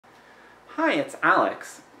Hi, it's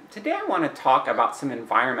Alex. Today I want to talk about some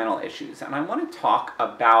environmental issues, and I want to talk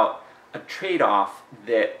about a trade-off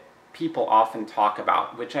that people often talk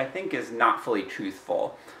about, which I think is not fully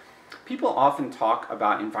truthful. People often talk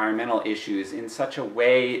about environmental issues in such a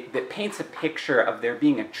way that paints a picture of there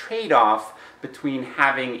being a trade-off between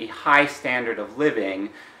having a high standard of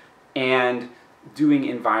living and doing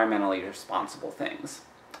environmentally responsible things.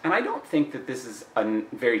 And I don't think that this is a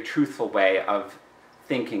very truthful way of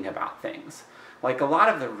thinking about things. Like, a lot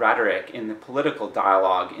of the rhetoric in the political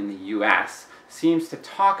dialogue in the US seems to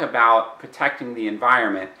talk about protecting the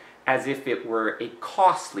environment as if it were a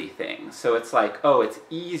costly thing. So it's like, oh, it's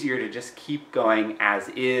easier to just keep going as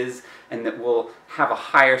is, and that we'll have a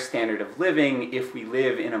higher standard of living if we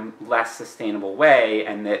live in a less sustainable way,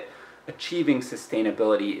 and that achieving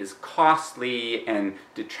sustainability is costly and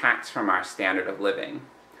detracts from our standard of living.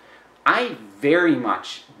 I very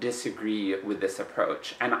much disagree with this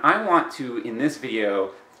approach, and I want to, in this video,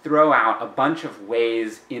 throw out a bunch of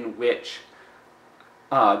ways in which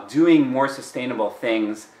doing more sustainable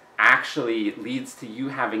things actually leads to you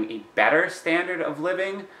having a better standard of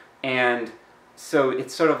living, and so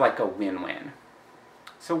it's sort of like a win-win.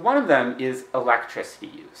 So one of them is electricity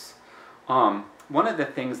use. One of the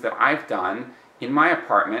things that I've done in my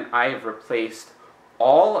apartment, I have replaced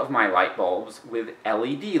all of my light bulbs with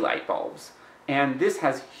LED light bulbs, and this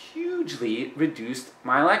has hugely reduced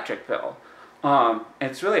my electric bill.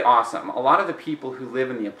 It's really awesome. A lot of the people who live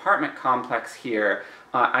in the apartment complex here,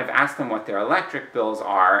 I've asked them what their electric bills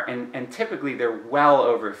are, and typically they're well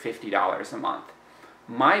over $50 a month.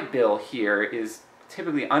 My bill here is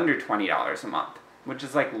typically under $20 a month, which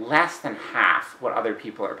is like less than half what other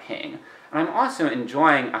people are paying. And I'm also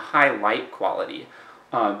enjoying a high light quality.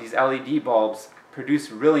 These LED bulbs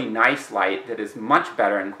produce really nice light that is much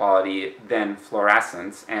better in quality than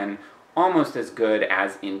fluorescence, and almost as good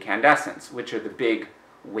as incandescents, which are the big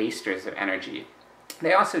wasters of energy.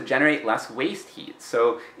 They also generate less waste heat.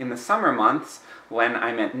 So in the summer months,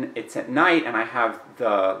 when it's at night and I have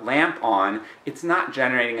the lamp on, it's not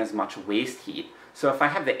generating as much waste heat. So if I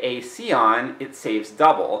have the AC on, it saves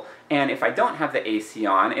double, and if I don't have the AC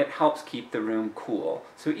on, it helps keep the room cool.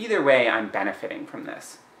 So either way, I'm benefiting from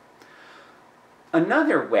this.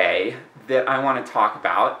 Another way that I want to talk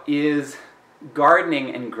about is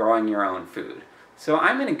gardening and growing your own food. So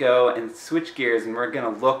I'm going to go and switch gears, and we're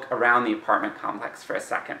going to look around the apartment complex for a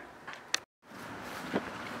second.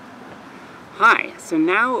 Hi, so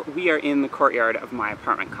now we are in the courtyard of my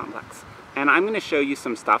apartment complex, and I'm going to show you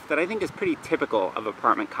some stuff that I think is pretty typical of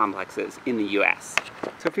apartment complexes in the US.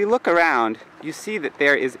 So if you look around, you see that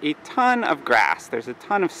there is a ton of grass. There's a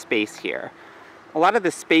ton of space here. A lot of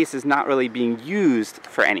the space is not really being used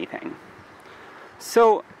for anything.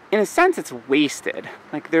 So in a sense, it's wasted.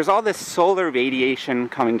 Like, there's all this solar radiation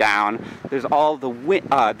coming down, there's all the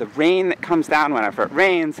rain that comes down whenever it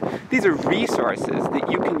rains. These are resources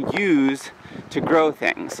that you can use to grow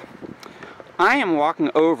things. I am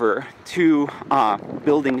walking over to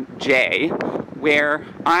Building J, where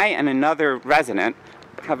I and another resident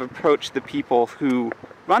have approached the people who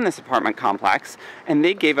run this apartment complex, and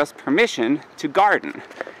they gave us permission to garden.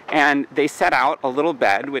 And they set out a little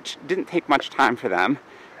bed, which didn't take much time for them,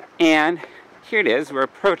 and here it is, we're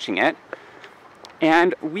approaching it,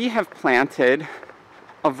 and we have planted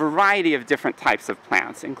a variety of different types of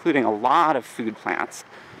plants, including a lot of food plants.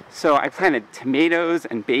 So I planted tomatoes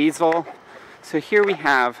and basil. So here we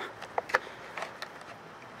have,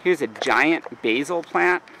 here's a giant basil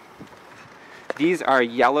plant. These are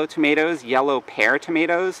yellow tomatoes, yellow pear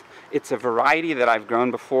tomatoes. It's a variety that I've grown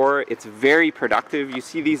before. It's very productive. You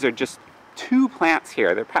see, these are just 2 plants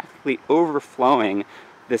here. They're practically overflowing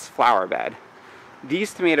this flower bed.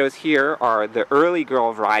 These tomatoes here are the early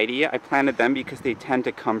girl variety. I planted them because they tend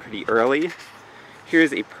to come pretty early.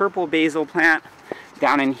 Here's a purple basil plant.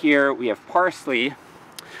 Down in here we have parsley.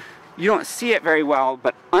 You don't see it very well,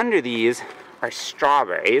 but under these are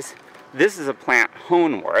strawberries. This is a plant,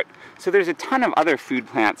 honewort. So there's a ton of other food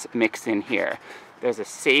plants mixed in here. There's a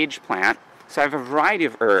sage plant. So I have a variety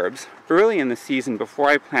of herbs. Early in the season, before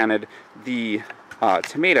I planted the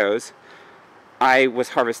tomatoes, I was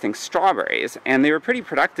harvesting strawberries, and they were pretty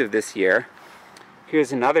productive this year.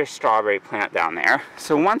 Here's another strawberry plant down there.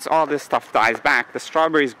 So once all this stuff dies back, the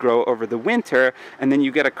strawberries grow over the winter, and then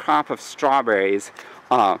you get a crop of strawberries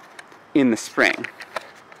in the spring.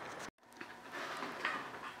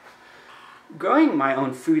 Growing my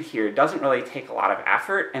own food here doesn't really take a lot of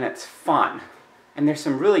effort, and it's fun. And there's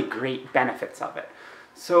some really great benefits of it.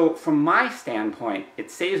 So from my standpoint,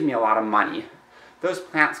 it saves me a lot of money. Those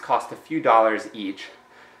plants cost a few dollars each,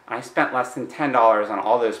 and I spent less than $10 on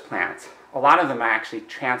all those plants. A lot of them I actually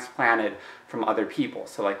transplanted from other people.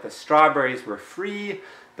 So like the strawberries were free,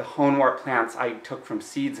 the honewort plants I took from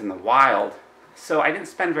seeds in the wild. So I didn't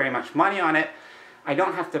spend very much money on it. I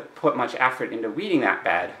don't have to put much effort into weeding that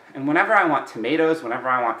bed. And whenever I want tomatoes, whenever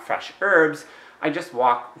I want fresh herbs, I just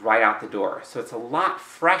walk right out the door. So it's a lot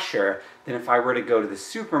fresher than if I were to go to the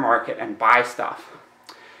supermarket and buy stuff.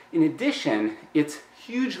 In addition, it's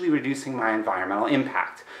hugely reducing my environmental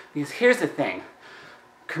impact. Because here's the thing,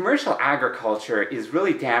 commercial agriculture is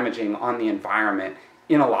really damaging on the environment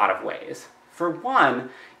in a lot of ways. For one,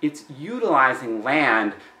 it's utilizing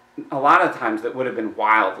land a lot of times that would have been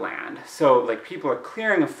wild land. So like people are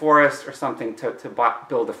clearing a forest or something to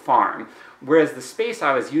build a farm, whereas the space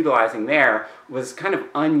I was utilizing there was kind of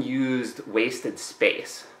unused, wasted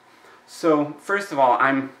space. So first of all,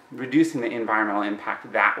 I'm reducing the environmental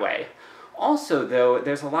impact that way. Also though,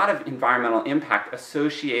 there's a lot of environmental impact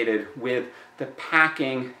associated with the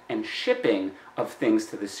packing and shipping of things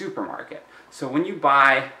to the supermarket. So when you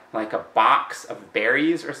buy like a box of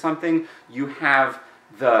berries or something, you have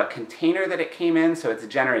the container that it came in, so it's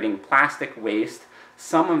generating plastic waste.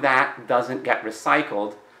 Some of that doesn't get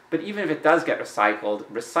recycled, but even if it does get recycled,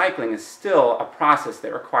 recycling is still a process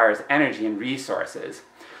that requires energy and resources.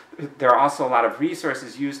 There are also a lot of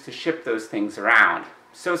resources used to ship those things around.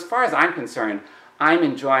 So as far as I'm concerned, I'm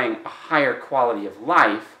enjoying a higher quality of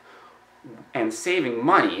life and saving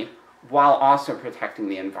money while also protecting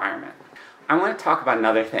the environment. I want to talk about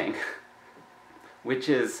another thing, which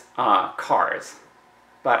is cars.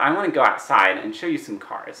 But I want to go outside and show you some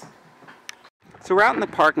cars. So we're out in the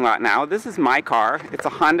parking lot now. This is my car. It's a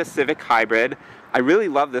Honda Civic Hybrid. I really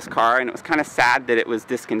love this car, and it was kind of sad that it was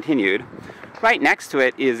discontinued. Right next to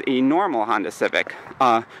it is a normal Honda Civic.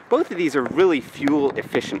 Both of these are really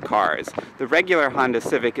fuel-efficient cars. The regular Honda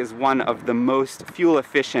Civic is one of the most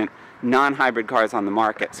fuel-efficient non-hybrid cars on the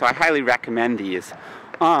market, so I highly recommend these.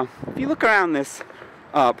 If you look around this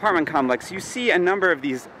apartment complex, you see a number of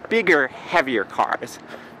these bigger, heavier cars.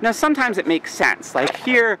 Now sometimes it makes sense. Like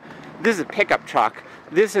here, this is a pickup truck.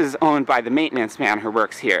 This is owned by the maintenance man who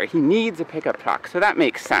works here. He needs a pickup truck, so that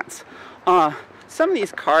makes sense. Some of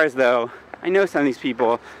these cars though, I know some of these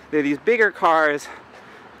people, they're these bigger cars.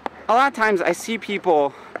 A lot of times I see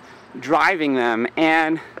people driving them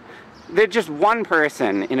and they're just one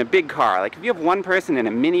person in a big car. Like if you have one person in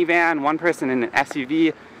a minivan, one person in an SUV,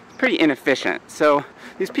 it's pretty inefficient. So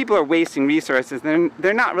these people are wasting resources.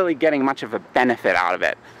 They're not really getting much of a benefit out of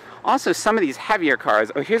it. Also, some of these heavier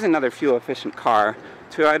cars, oh, here's another fuel-efficient car,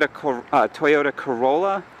 Toyota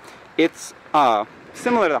Corolla. It's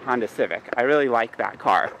similar to the Honda Civic. I really like that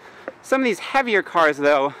car. Some of these heavier cars,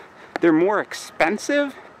 though, they're more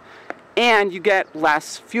expensive, and you get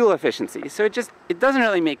less fuel efficiency. So it doesn't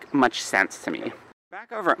really make much sense to me.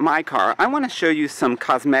 Back over at my car, I want to show you some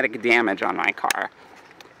cosmetic damage on my car.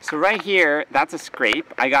 So right here, that's a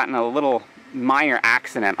scrape. I got in a little minor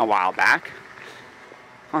accident a while back.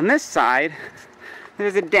 On this side,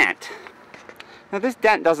 there's a dent. Now this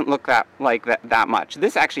dent doesn't look like that much.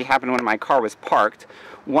 This actually happened when my car was parked.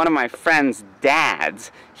 One of my friend's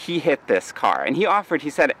dads, he hit this car, and he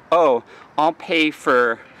said, oh, I'll pay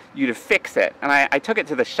for you to fix it. And I took it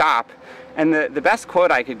to the shop, and the best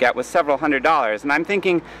quote I could get was several $100s. And I'm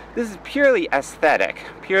thinking, this is purely aesthetic,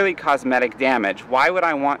 purely cosmetic damage. Why would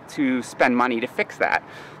I want to spend money to fix that?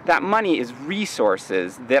 That money is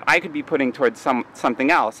resources that I could be putting towards something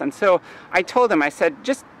else. And so I told him, I said,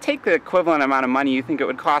 just take the equivalent amount of money you think it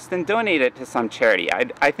would cost and donate it to some charity.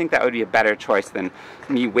 I think that would be a better choice than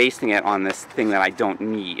me wasting it on this thing that I don't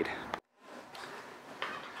need.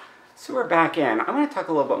 So we're back in. I want to talk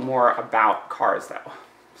a little bit more about cars though.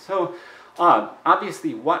 So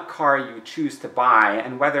obviously what car you choose to buy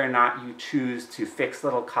and whether or not you choose to fix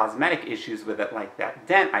little cosmetic issues with it like that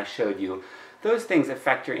dent I showed you, those things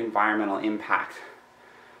affect your environmental impact.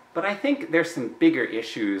 But I think there's some bigger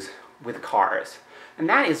issues with cars, and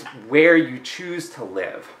that is where you choose to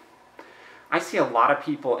live. I see a lot of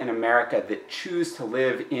people in America that choose to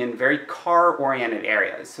live in very car-oriented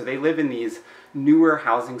areas. So they live in these newer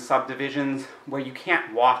housing subdivisions where you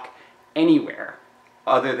can't walk anywhere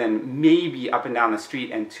other than maybe up and down the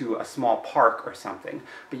street and to a small park or something.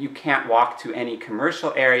 But you can't walk to any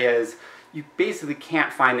commercial areas. You basically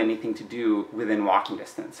can't find anything to do within walking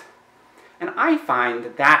distance. And I find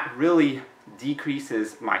that that really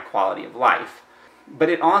decreases my quality of life, but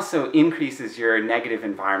it also increases your negative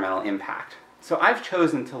environmental impact. So I've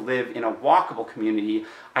chosen to live in a walkable community.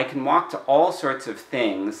 I can walk to all sorts of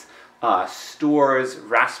things, stores,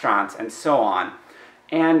 restaurants, and so on.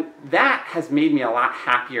 And that has made me a lot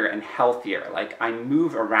happier and healthier. Like I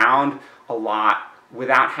move around a lot.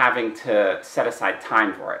 without having to set aside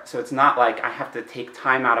time for it. So it's not like I have to take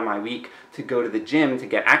time out of my week to go to the gym to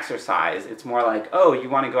get exercise. It's more like, oh, you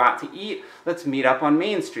want to go out to eat? Let's meet up on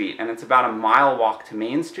Main Street. And it's about a mile walk to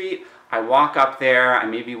Main Street. I walk up there, I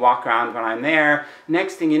maybe walk around when I'm there.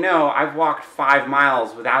 Next thing you know, I've walked 5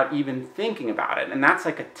 miles without even thinking about it. And that's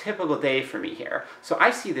like a typical day for me here. So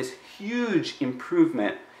I see this huge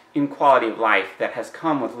improvement in quality of life that has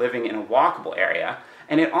come with living in a walkable area.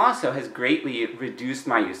 And it also has greatly reduced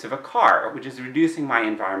my use of a car, which is reducing my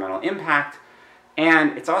environmental impact.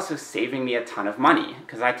 And it's also saving me a ton of money,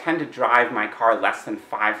 because I tend to drive my car less than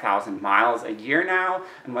 5,000 miles a year now.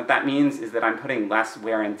 And what that means is that I'm putting less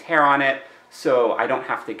wear and tear on it, so I don't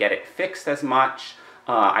have to get it fixed as much.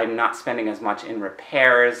 I'm not spending as much in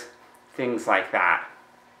repairs, things like that.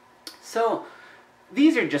 So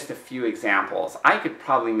these are just a few examples. I could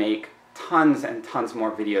probably make tons and tons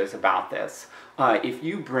more videos about this. If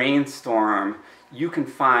you brainstorm, you can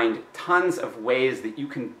find tons of ways that you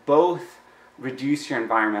can both reduce your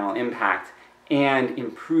environmental impact and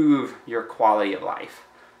improve your quality of life.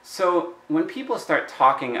 So when people start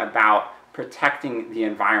talking about protecting the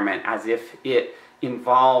environment as if it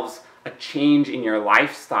involves a change in your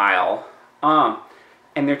lifestyle,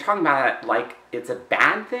 and they're talking about it like it's a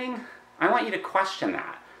bad thing, I want you to question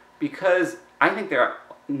that, because I think there are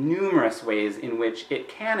numerous ways in which it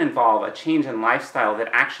can involve a change in lifestyle that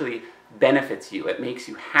actually benefits you. It makes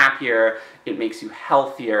you happier, it makes you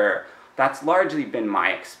healthier. That's largely been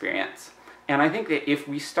my experience. And I think that if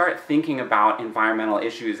we start thinking about environmental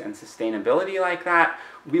issues and sustainability like that,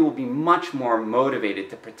 we will be much more motivated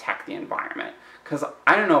to protect the environment. Because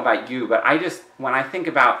I don't know about you, but when I think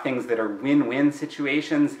about things that are win-win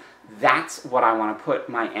situations, that's what I want to put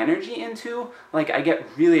my energy into. Like, I get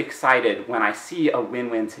really excited when I see a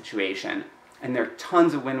win-win situation. And there are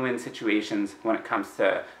tons of win-win situations when it comes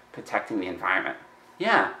to protecting the environment.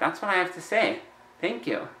 Yeah, that's what I have to say. Thank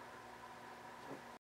you.